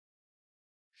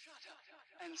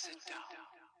ア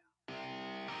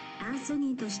ンソ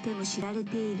ニーとしても知られ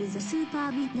ているザ・スーパー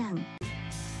ヴィラン、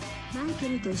マイケ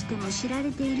ルとしても知ら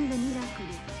れているザ・ミラクル。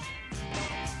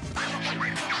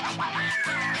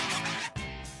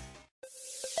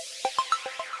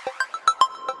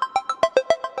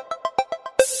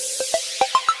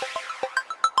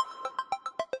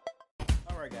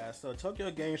So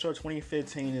Tōkyō Gēmu Shō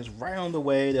 2015 is right on the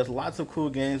way. There's lots of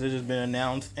cool games that just been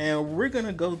announced, and we're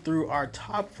gonna go through our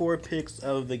top 4 picks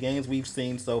of the games we've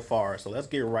seen so far. So let's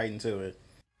get right into it.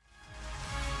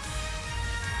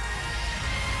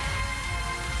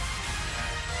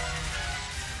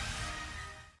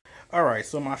 Alright,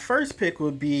 so my first pick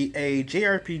would be a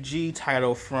JRPG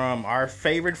title from our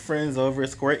favorite friends over at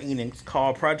Square Enix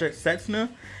called Project CESA.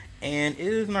 And it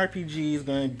is an RPG. It's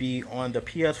going to be on the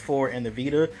PS4 and the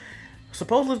Vita.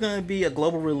 Supposedly it's going to be a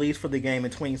global release for the game in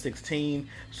 2016.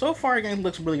 So far the game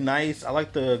looks really nice. I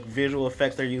like the visual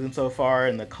effects they're using so far,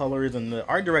 and the colors, and the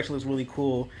art direction looks really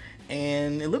cool.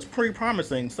 And it looks pretty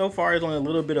promising. So far there's only a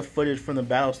little bit of footage from the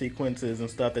battle sequences and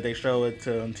stuff that they show at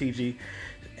TGS.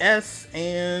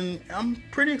 And I'm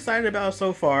pretty excited about it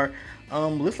so far.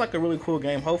 Looks like a really cool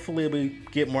game. Hopefully we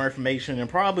get more information and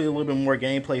probably a little bit more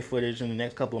gameplay footage in the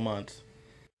next couple of months.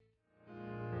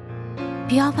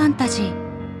 Pure Fantasy.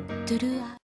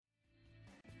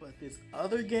 But this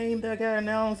other game that got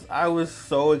announced, I was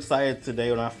so excited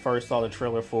today when I first saw the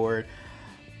trailer for it.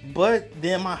 But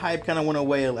then my hype kind of went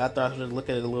away after I started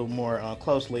looking at it a little more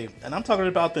closely. And I'm talking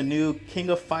about the new King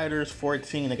of Fighters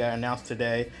 14 that got announced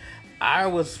today. I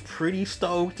was pretty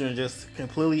stoked and just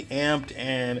completely amped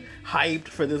and hyped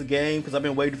for this game because I've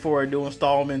been waiting for a new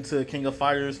installment to King of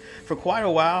Fighters for quite a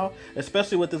while,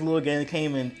 especially with this little game that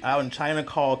came out in China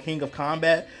called King of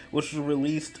Combat, which was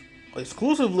released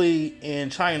exclusively in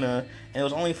China, and it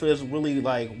was only for this really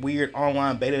like weird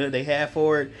online beta that they had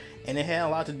for it. And it had a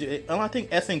lot to do, I think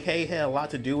SNK had a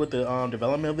lot to do with the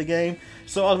development of the game,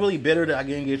 so I was really bitter that I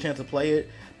didn't get a chance to play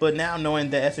it. But now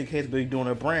knowing that SNK is going to be doing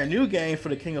a brand new game for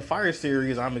the King of Fighters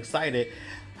series, I'm excited.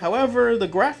 However, the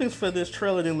graphics for this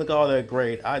trailer didn't look all that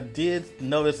great. I did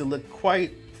notice it looked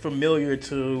quite familiar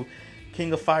to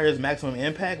King of Fighters Maximum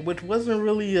Impact, which wasn't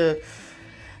really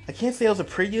I can't say it was a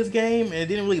previous game, and it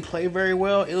didn't really play very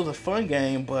well. It was a fun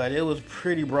game, but it was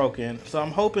pretty broken. So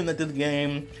I'm hoping that this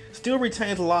game still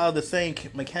retains a lot of the same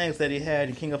mechanics that it had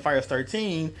in King of Fighters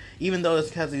 13, even though it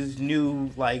has these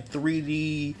new like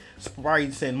 3D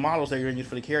sprites and models that you're going to use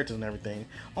for the characters and everything.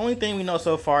 Only thing we know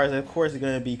so far is that, of course, it's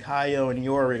going to be Kaio and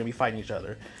Yori going to be fighting each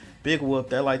other. Big whoop,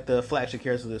 they're like the flagship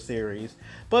characters of the series.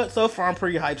 But so far I'm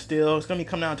pretty hyped still. It's going to be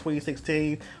coming out in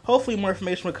 2016. Hopefully more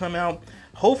information will come out.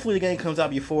 Hopefully the game comes out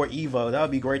before EVO. That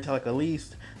would be great to like at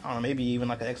least, I don't know, maybe even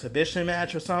like an exhibition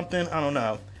match or something. I don't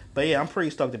know. But yeah, I'm pretty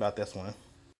stoked about this one.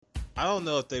 I don't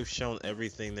know if they've shown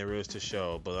everything there is to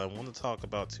show, but I want to talk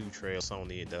about 2 trailers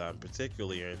Sony that I'm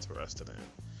particularly interested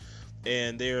in.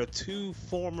 And there are 2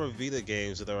 former Vita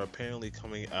games that are apparently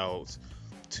coming out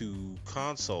to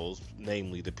consoles,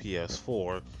 namely the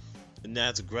PS4, and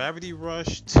that's Gravity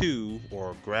Rush 2,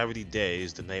 or Gravity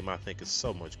Days, the name I think is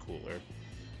so much cooler,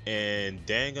 and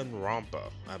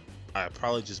Danganronpa. I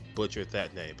probably just butchered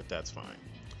that name, but that's fine.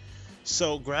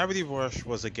 So Gravity Rush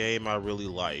was a game I really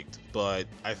liked, but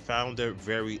I found it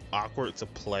very awkward to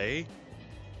play.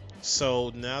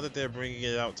 So now that they're bringing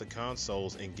it out to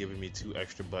consoles and giving me 2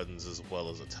 extra buttons as well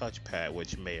as a touchpad,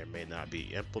 which may or may not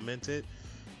be implemented,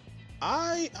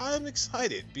 I'm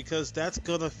excited because that's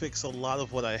gonna fix a lot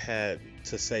of what I had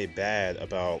to say bad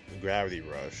about Gravity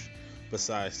Rush,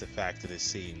 besides the fact that it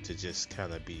seemed to just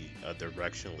kind of be a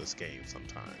directionless game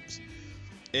sometimes.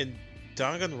 And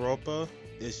Danganronpa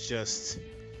is just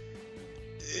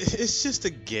a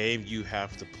game you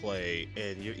have to play,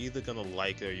 and you're either gonna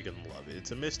like it or you're gonna love it. It's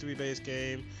a mystery-based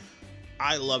game.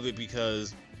 I love it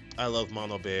because I love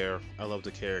Mono Bear. I love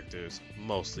the characters,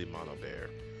 mostly Mono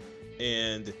Bear.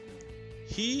 And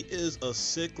he is a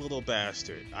sick little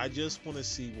bastard. I just want to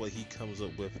see what he comes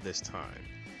up with this time.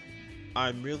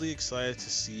 I'm really excited to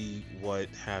see what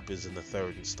happens in the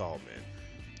 3rd installment.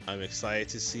 I'm excited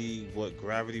to see what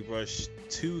Gravity Rush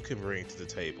 2 can bring to the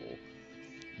table.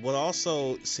 What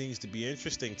also seems to be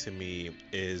interesting to me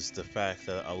is the fact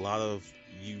that a lot of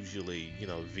usually,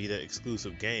 Vita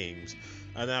exclusive games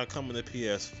are now coming to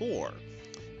PS4.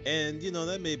 And,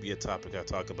 that may be a topic I'll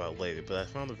talk about later, but I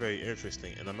found it very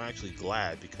interesting, and I'm actually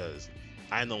glad because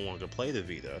I no longer play the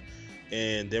Vita,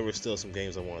 and there were still some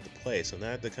games I wanted to play. So now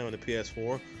that they're coming to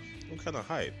PS4, I'm kind of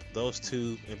hyped. Those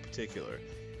 2 in particular.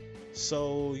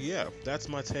 So, yeah, that's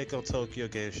my take on Tōkyō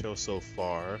Gēmu Shō so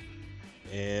far.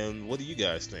 And what do you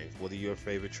guys think? What are your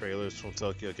favorite trailers from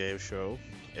Tōkyō Gēmu Shō?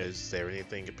 Is there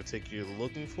anything in particular you're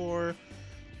looking for?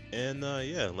 And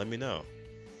yeah, let me know.